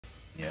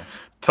Yeah.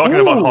 Talking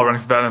about how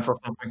ranks balance or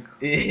something.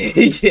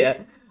 Yeah.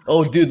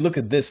 Oh, dude, look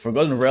at this.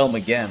 Forgotten Realm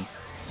again.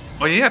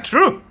 Oh, yeah,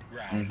 true.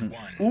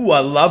 Ooh, I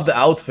love the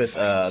outfit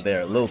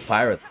there. Little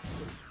pirate.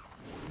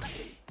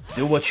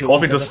 Do what you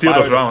want. Hoping to steal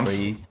those rounds.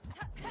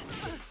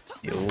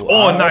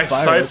 Oh, nice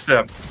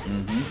sidestep.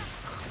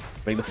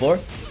 Break the floor.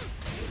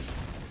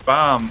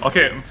 Bam.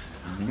 Okay.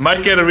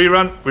 Might get a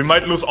rerun. We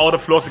might lose all the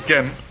floors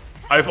again.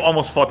 I've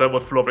almost thought that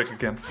would floor break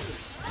again.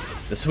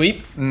 The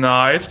sweep.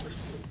 Nice.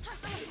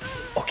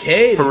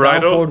 Okay, the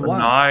down forward one.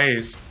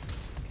 Nice.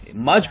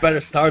 Much better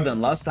start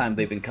than last time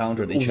they've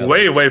encountered each other.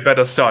 Way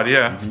better start,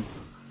 yeah.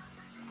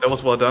 That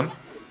was well done.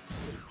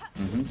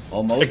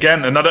 Almost.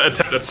 Again, another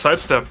attempt at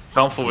sidestep.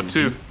 Down forward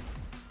 2.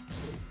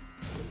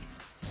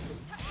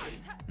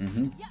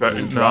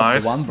 Very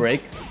nice. One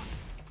break.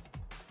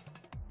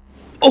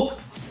 Oh!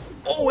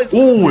 Oh!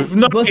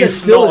 Was that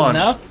still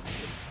enough?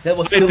 That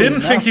was still I didn't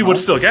enough, think he would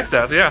still get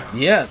that, yeah.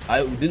 Yeah,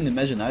 I didn't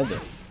imagine either.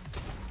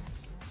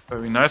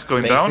 Very nice,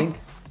 going Spacing. down.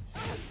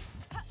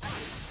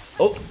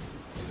 Oh!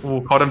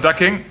 Ooh, caught him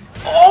ducking.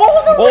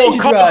 Oh,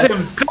 caught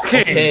him ducking!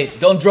 Okay,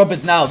 don't drop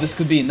it now. This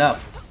could be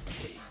enough.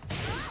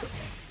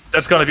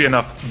 That's gonna be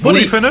enough.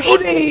 Booty finish?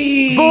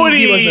 Booty! Booty!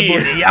 He was the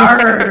booty.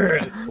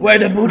 Yarr! Where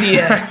the booty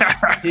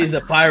at? He's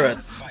a pirate.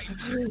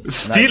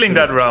 Stealing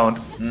that round.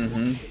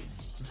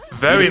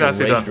 Very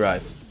nicely done.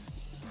 Drive.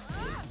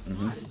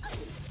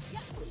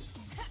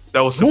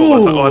 That was super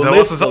well done. Oh, that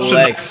was the such a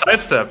nice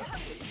sidestep.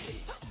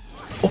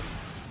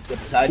 The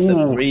sidestep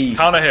 3.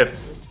 Counter hit.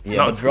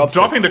 Yeah, no,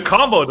 dropping the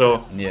combo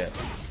though. Yeah.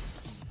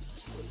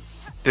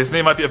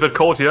 Disney might be a bit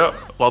cold here,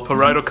 while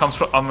Paraido comes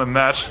from a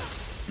match.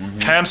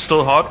 Hands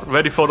still hot,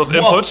 ready for those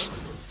inputs.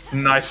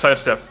 Nice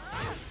sidestep.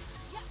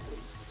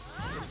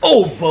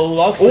 Oh,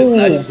 blocks it.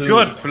 Nice.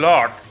 Good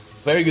block.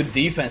 Very good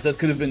defense. That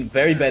could have been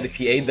very bad if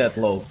he ate that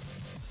low.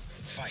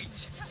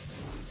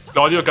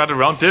 Claudio got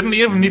around, didn't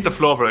even need the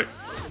floor break.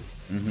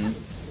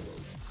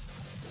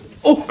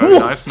 Oh, very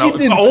nice. Now, he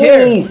didn't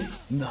care.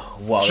 No,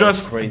 wow, just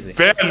that's crazy.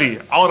 Barely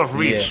out of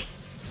reach.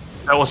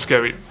 Yeah. That was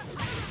scary.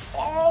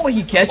 Oh,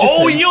 he catches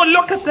him. you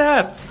look at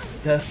that!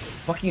 The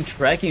fucking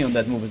tracking on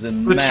that move is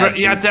mad.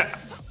 Yeah, that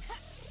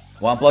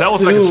 1+2. That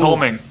was like his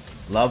homing.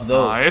 Love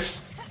those. Nice.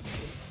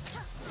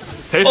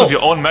 Taste of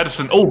your own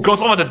medicine. Oh, goes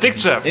over the dick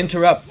jab.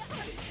 Interrupt.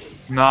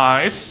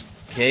 Nice.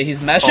 Okay,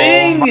 he's mashing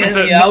and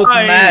he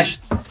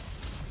outmashed.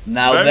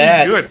 Now very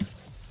that's good.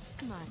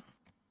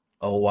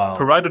 Oh wow.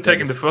 Paraido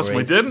taking the first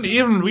one. He didn't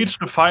even reach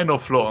the final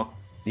floor.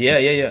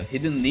 Yeah. He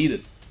didn't need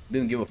it.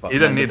 Didn't give a fuck. He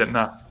didn't need it,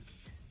 nah.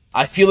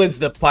 I feel it's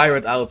the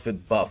pirate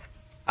outfit buff.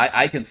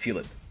 I can feel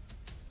it.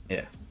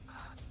 Yeah.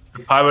 The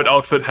pirate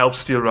outfit helps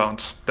steal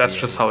rounds. That's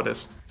just how it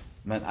is.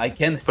 Man, I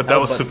can't. But that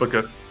was super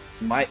good.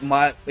 In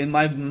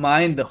my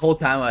mind, the whole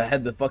time I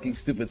had the fucking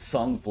stupid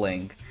song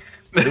playing.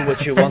 Do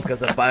what you want,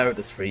 cause a pirate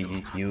is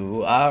free.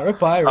 You are a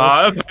pirate.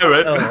 A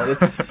pirate. Oh,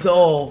 it's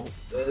so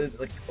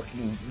like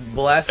fucking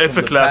blast it's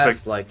from a the classic.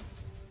 past. Like,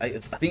 I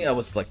think I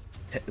was like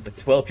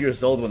 12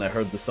 years old when I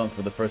heard the song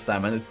for the first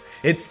time, and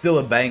it's still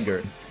a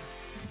banger.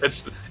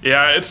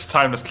 It's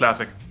timeless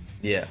classic.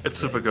 Yeah, it's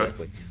super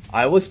good.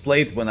 I always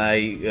play it when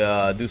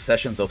I do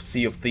sessions of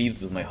Sea of Thieves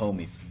with my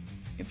homies.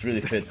 It really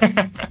fits.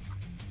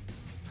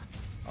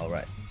 All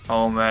right.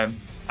 Oh man,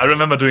 I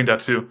remember doing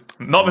that too.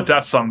 Not with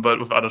that song, but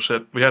with other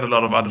shit. We had a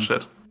lot of other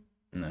shit.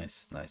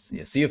 Nice.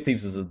 Yeah, Sea of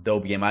Thieves is a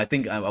dope game. I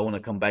think I want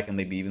to come back and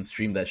maybe even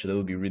stream that shit. That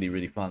would be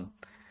really fun.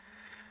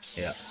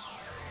 Yeah.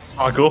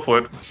 I'll go for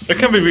it. It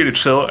can be really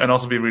chill and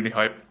also be really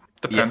hype.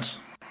 Depends.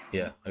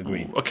 Yeah,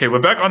 agreed. Ooh, okay,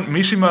 we're back on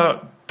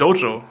Mishima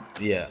Dojo.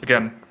 Yeah.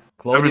 Again,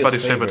 Claudio's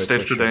everybody's favorite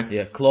stage today.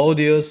 Yeah,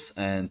 Claudio's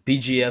and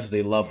PGFs,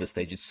 they love the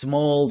stage. It's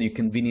small, you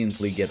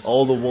conveniently get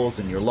all the walls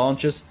in your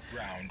launches.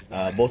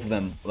 Both of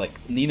them, like,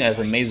 Nina has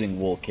amazing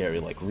wall carry,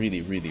 like,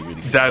 really good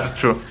That stuff. is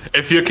true.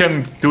 If you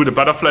can do the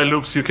butterfly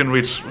loops, you can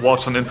reach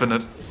walls on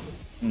infinite.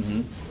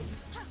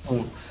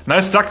 Ooh,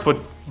 nice duck, but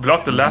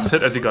blocked the last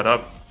hit as he got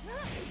up.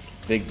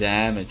 Big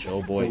damage,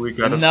 oh boy. We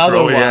got another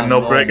throw, one. Yeah,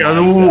 no break.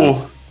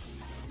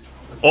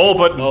 Oh,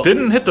 but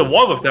didn't hit the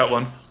wall with that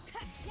one.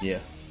 Yeah,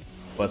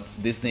 but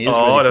Disney is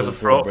ready there's for a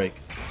throw break.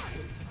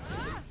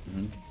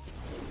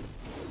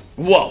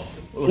 Whoa!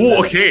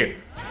 Oh, okay.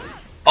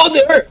 Oh,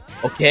 there!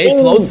 Okay,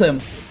 floats him.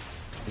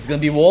 It's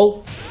gonna be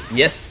wall.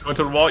 Yes. Going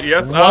to the wall,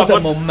 yes. What a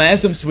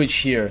momentum switch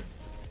here.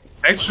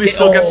 Actually,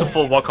 still gets the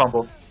full wall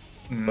combo.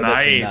 But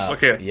nice.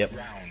 Okay. Yep.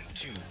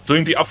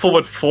 Doing the up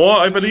forward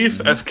 4, I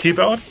believe, as keep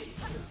out.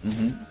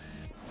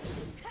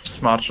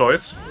 Smart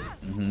choice.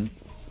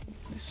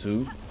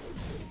 Sue.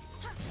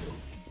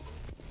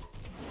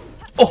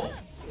 Oh!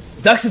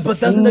 Ducks it, but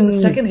doesn't duck the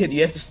second hit.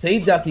 You have to stay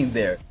ducking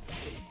there.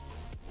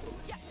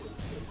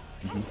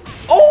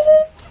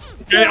 Oh!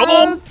 Okay,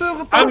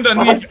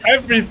 underneath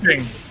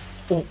everything.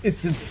 Oh,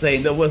 it's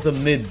insane. That was a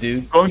mid,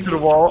 dude. Going to the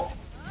wall.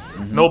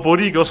 No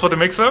booty, goes for the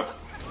mix-up.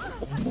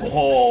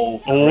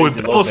 Whoa! Oh,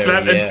 double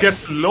slap and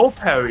gets low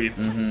parried.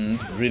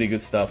 Really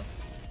good stuff.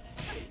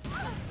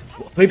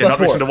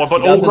 3+4. The wall,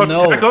 but doesn't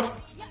know. Got.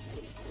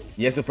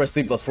 You have to press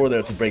 3+4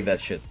 there to break that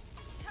shit.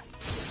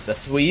 The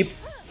sweep.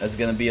 That's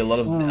gonna be a lot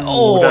of... that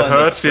and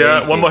hurts,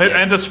 yeah. One more hit,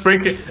 yeah. and the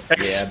spring kick.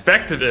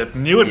 Expected it,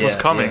 knew it was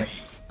coming. Yeah.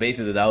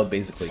 Baited it out,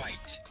 basically.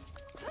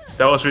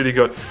 That was really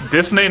good.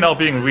 Disney now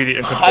being really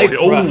in High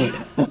control.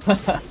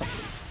 crush.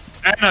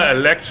 Anna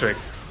electric.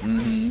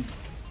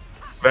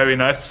 Very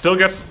nice. Still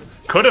gets...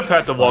 Could have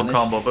had the wall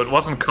combo, but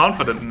wasn't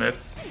confident in it.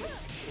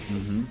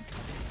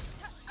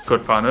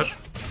 Good punish.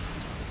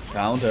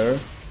 Counter.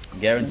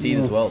 Guaranteed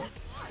as well.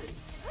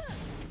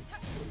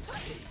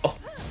 Oh,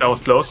 that was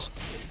close.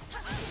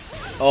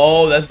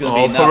 Oh, that's gonna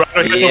be enough.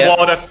 Ferraro hit the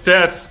wall, that's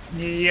dead.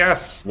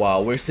 Yes.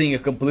 Wow, we're seeing a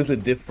completely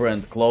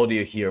different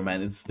Claudio here,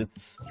 man. It's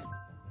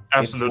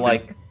Absolutely. It's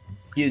like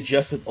he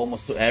adjusted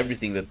almost to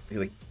everything that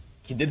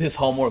he did his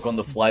homework on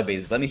the fly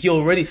basically. I mean, he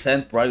already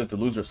sent Prado to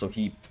loser, so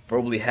he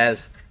probably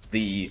has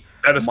the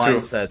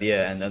mindset, true.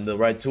 yeah, and the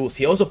right tools.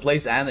 He also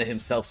plays Anna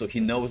himself, so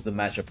he knows the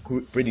matchup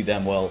pretty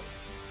damn well.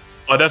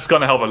 Oh, that's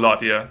gonna help a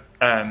lot, yeah.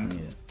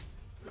 And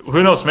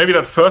who knows, maybe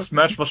that first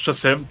match was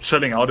just him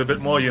chilling out a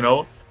bit more, you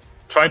know?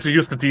 Trying to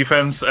use the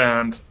defense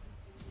and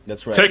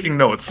that's right. Taking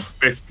notes,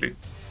 basically.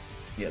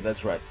 Yeah,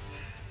 that's right.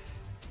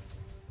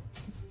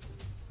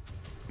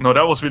 No,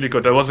 that was really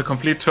good. That was a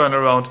complete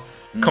turnaround.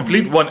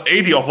 Complete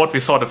 180 of what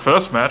we saw the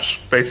first match,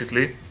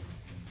 basically.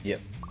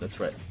 Yep, that's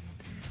right.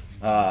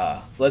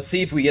 Let's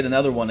see if we get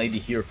another 180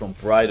 here from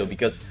Prado,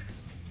 because...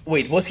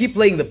 Wait, was he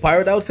playing the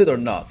pirate outfit or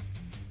not?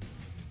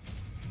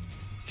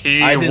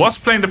 He was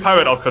playing the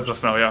pirate outfit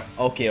just now, yeah.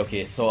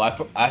 Okay, so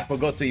I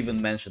forgot to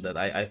even mention that.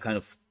 I kind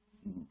of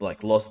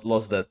like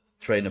lost that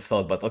train of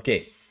thought, but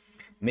okay.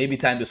 Maybe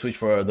time to switch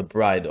for the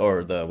bride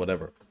or the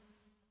whatever.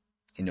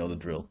 You know the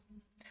drill.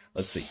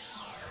 Let's see.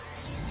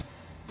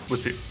 We'll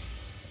see.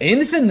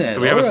 Infinite!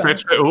 Do we have a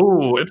stage pick?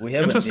 Ooh,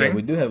 interesting. Yeah,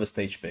 we do have a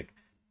stage pick.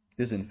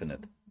 It is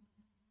Infinite.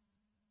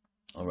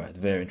 Alright,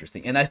 very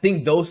interesting. And I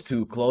think those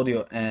two,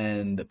 Claudio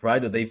and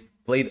Prado, they've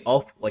played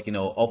off, like, you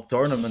know, off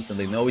tournaments and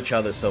they know each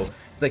other, so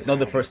it's like not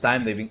the first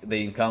time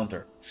they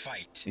encounter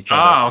each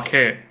other. Ah,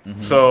 okay.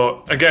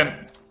 So,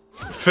 again,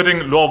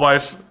 fitting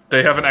lore-wise,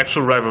 they have an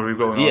actual rivalry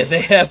going on. Yeah,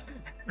 they have.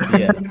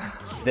 Yeah.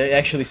 They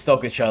actually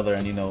stalk each other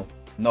and, you know,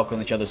 knock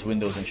on each other's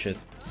windows and shit.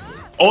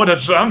 Oh, the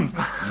jump!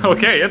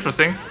 Okay,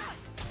 interesting.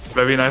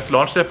 Very nice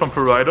launch there from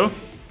Prado.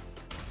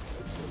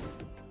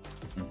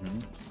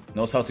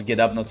 Knows how to get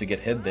up, not to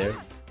get hit there.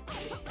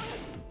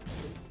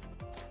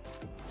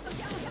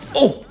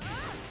 Oh!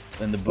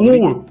 And the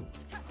booty. Ooh!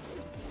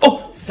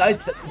 Oh!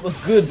 Sidestep was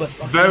good, but...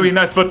 Very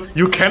nice, but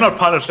you cannot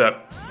punish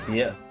that.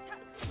 Yeah.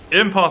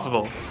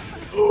 Impossible.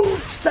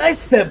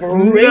 Sidestep,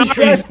 rage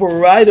drive for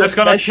Prado. That's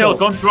gonna kill,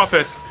 don't drop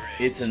it.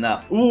 It's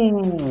enough.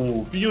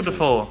 Ooh,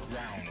 beautiful.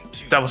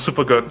 That was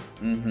super good.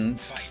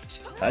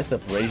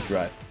 Sidestep, rage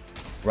drive.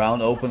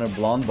 Round opener,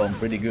 blonde bomb,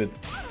 pretty good.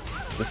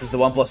 This is the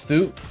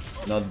 1+2.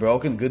 Not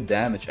broken, good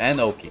damage,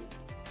 and Oki.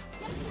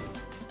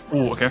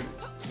 Ooh, okay.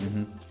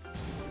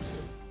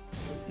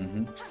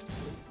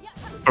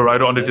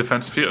 Rider on the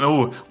defensive field.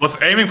 Ooh,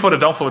 was aiming for the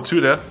down forward 2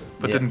 there,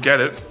 but didn't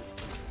get it.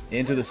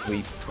 Into the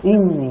sweep.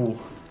 Ooh.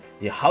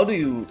 Yeah, how do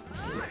you...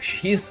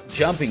 He's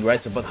jumping,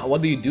 right? So, but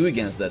what do you do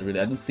against that, really?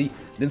 I didn't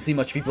see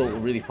much people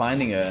really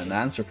finding an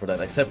answer for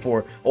that, except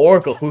for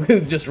Oracle, who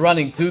is just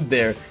running to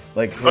there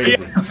like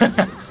crazy. Oh,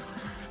 yeah.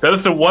 That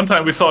is the one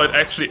time we saw it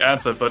actually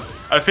answered, but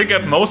I think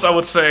at most I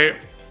would say,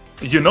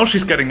 you know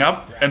she's getting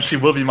up, and she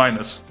will be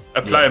minus.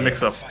 Apply a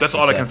mix-up. That's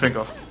all I can think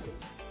of.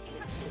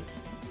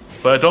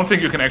 But I don't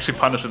think you can actually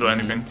punish it or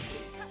anything.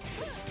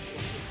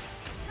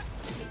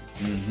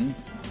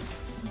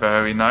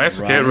 Very nice.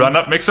 Okay, run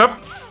up, mix-up.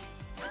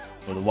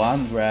 With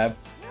one grab.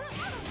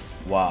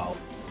 Wow.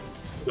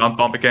 Down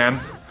bump again.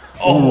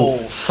 Oh!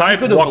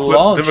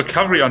 Sidewalk with the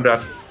recovery on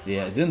that.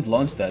 Yeah, didn't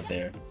launch that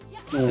there.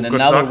 Ooh, and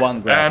another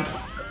one grab.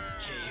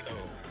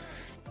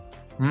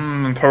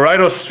 And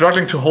Parado's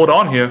struggling to hold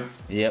on here.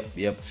 Yep.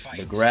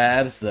 The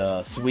grabs,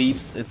 the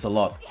sweeps, it's a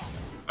lot.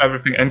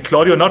 Everything. And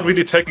Claudio not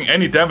really taking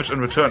any damage in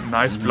return.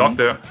 Nice block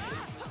there.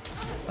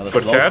 Another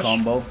good catch.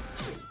 Combo.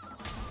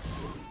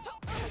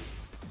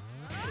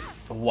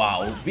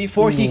 Wow.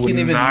 Before he can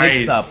even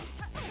mix up.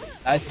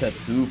 That's step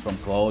 2 from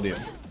Claudio.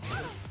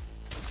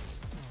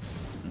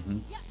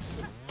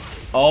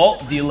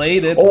 Oh,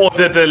 delayed it. Oh,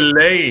 the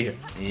delay.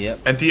 Yep.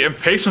 And the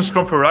impatience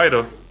from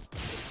Parado.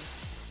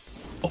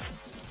 Oh,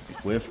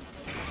 whiff.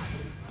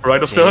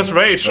 Parado still has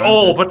rage.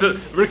 Oh, but the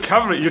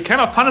recovery. You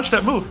cannot punish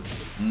that move.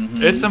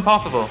 It's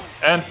impossible.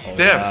 And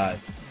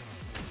death.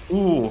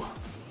 Ooh.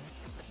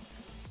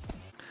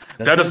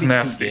 That is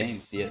nasty. 2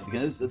 games. Yeah,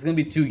 it's gonna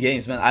be 2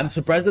 games, man. I'm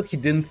surprised that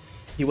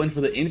he went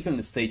for the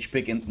infinite stage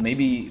pick, and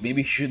maybe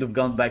he should have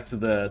gone back to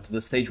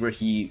the stage where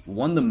he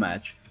won the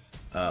match,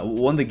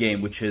 won the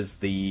game, which is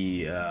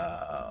the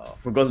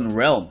Forgotten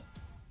Realm.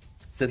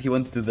 Said he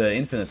went to the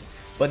infinite,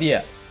 but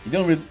yeah, you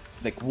don't really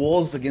like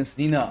walls against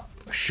Nina.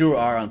 Sure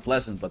are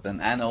unpleasant, but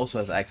then Anna also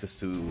has access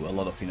to a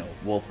lot of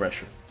wall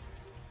pressure.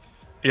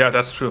 Yeah,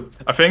 that's true.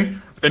 I think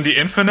in the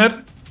infinite,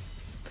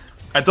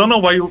 I don't know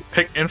why you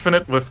pick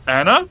infinite with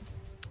Anna,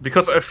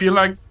 because I feel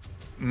like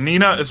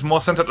Nina is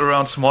more centered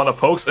around smaller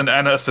pokes and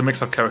Anna is the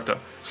mix-up character.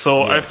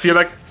 So I feel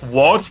like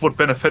walls would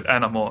benefit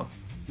Anna more.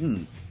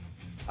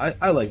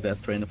 I like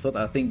that train of thought.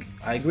 I think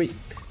I agree.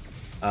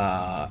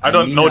 I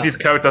don't know these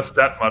characters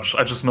that much.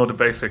 I just know the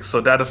basics.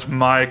 So that is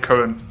my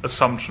current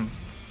assumption.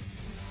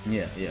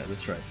 Yeah,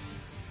 that's right.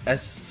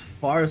 As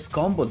far as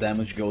combo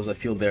damage goes, I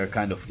feel they're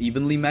kind of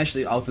evenly matched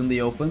out in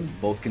the open.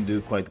 Both can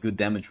do quite good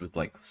damage with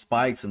like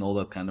spikes and all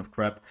that kind of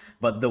crap.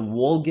 But the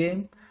wall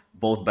game,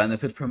 both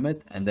benefit from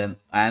it. And then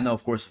Anna,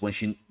 of course, when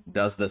she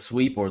does the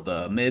sweep or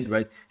the mid,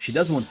 right? She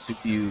doesn't want to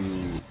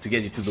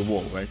get you to the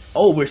wall, right?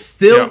 Oh, we're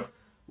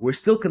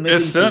still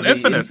committing to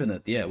the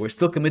infinite. Yeah, we're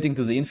still committing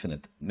to the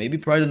infinite. Maybe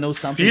Pride knows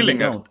something we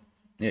don't.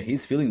 Yeah,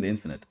 he's feeling the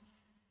infinite.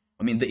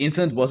 I mean, the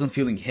infinite wasn't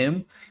feeling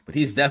him, but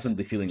he's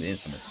definitely feeling the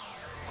infinite.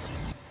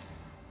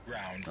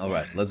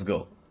 Alright, let's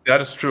go. That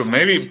is true.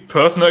 Maybe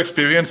personal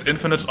experience,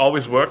 infinites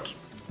always worked.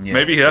 Yeah,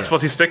 maybe that's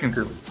what he's sticking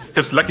to.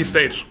 His lucky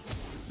stage.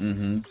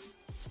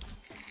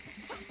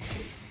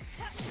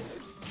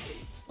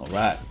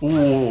 Alright.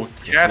 Ooh,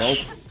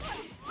 catch.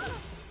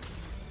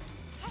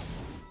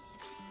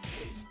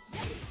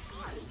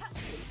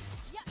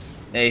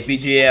 Hey,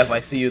 PGF,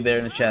 I see you there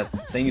in the chat.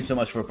 Thank you so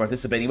much for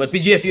participating. But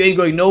PGF, you ain't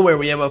going nowhere.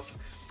 We have a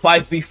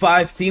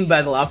 5v5 team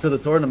battle after the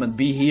tournament.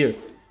 Be here.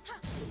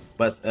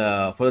 But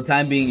for the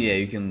time being, yeah,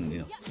 you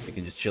can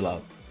just chill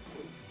out.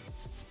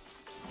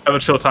 Have a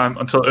chill time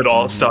until it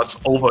all starts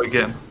over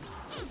again.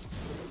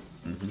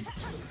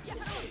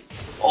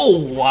 Oh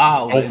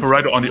wow! Oh,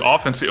 Pareto on the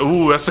offense.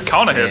 Ooh, that's a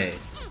counter hit.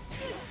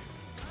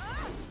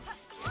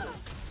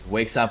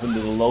 Wakes up into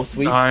the low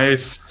sweep.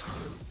 Nice.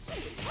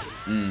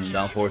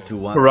 Down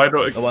 4-2-1.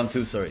 Pareto.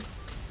 1-2, sorry.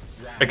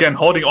 Again,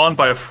 holding on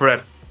by a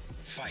thread.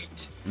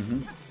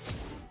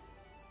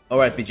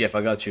 Alright, PGF,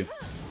 I got you.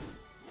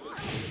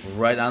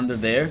 Right under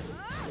there.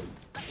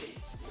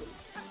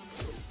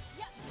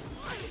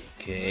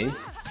 Okay.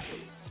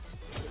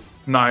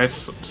 Nice.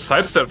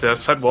 Sidestep there,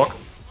 sidewalk.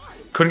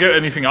 Couldn't get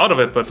anything out of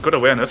it, but good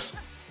awareness.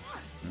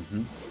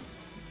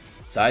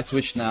 Side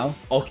switch now.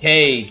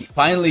 Okay,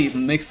 finally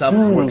mix up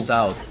works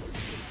out.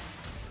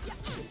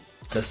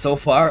 Because so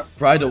far,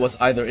 Prido was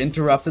either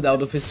interrupted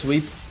out of his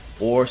sweep,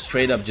 or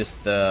straight up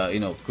just,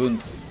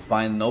 couldn't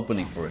find an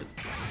opening for it.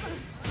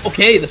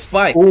 Okay, the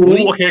spike.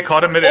 Ooh, okay,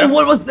 caught him midair. Oh,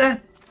 what was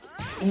that?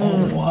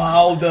 Oh,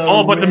 wow,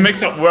 but the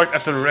mix-up worked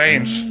at the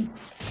range.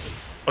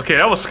 Okay,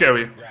 that was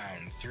scary.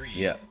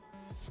 Yeah.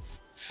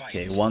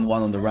 Okay, 1-1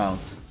 on the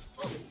rounds.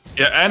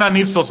 Yeah, Anna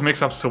needs those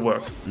mix-ups to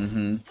work.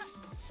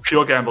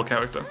 Pure gamble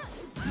character.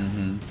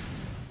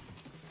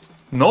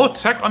 No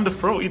attack on the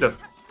throw either.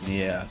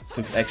 Yeah,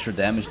 took extra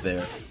damage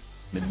there.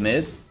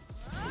 Mid.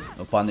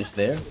 No punish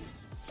there.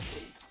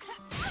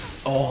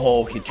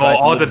 Oh, he tried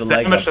to lift the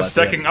leg up. All the damage is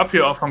stacking up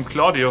here from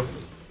Claudio.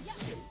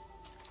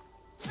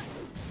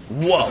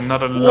 Whoa!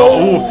 Another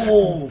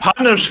low.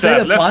 Punish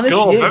that. Let's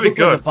go. Yeah, very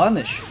good.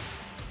 Punish.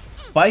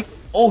 Spike.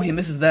 Oh, he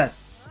misses that.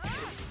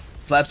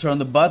 Slaps her on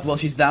the butt while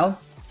she's down.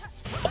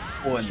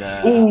 Oh, and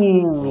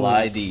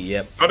slidey,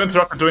 yep. Got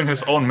interrupted doing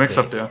his own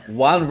mix-up there.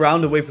 1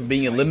 round away from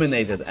being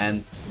eliminated,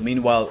 and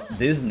meanwhile,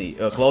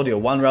 Claudio,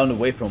 1 round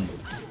away from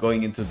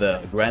going into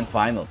the grand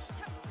finals.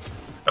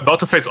 About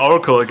to face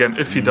Oracle again,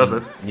 if he does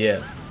it.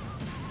 Yeah.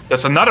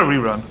 That's another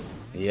rerun.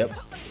 Yep.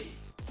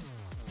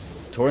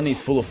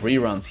 Tourney's full of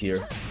reruns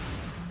here.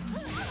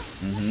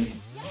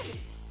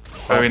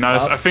 Very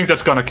nice. I think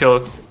that's gonna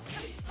kill.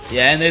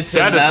 Yeah, and it's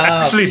that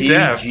enough. Is actually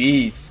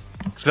GG's.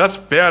 That's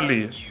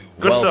barely.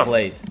 Good well stuff.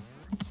 Played.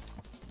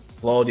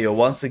 Claudio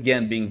once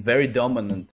again being very dominant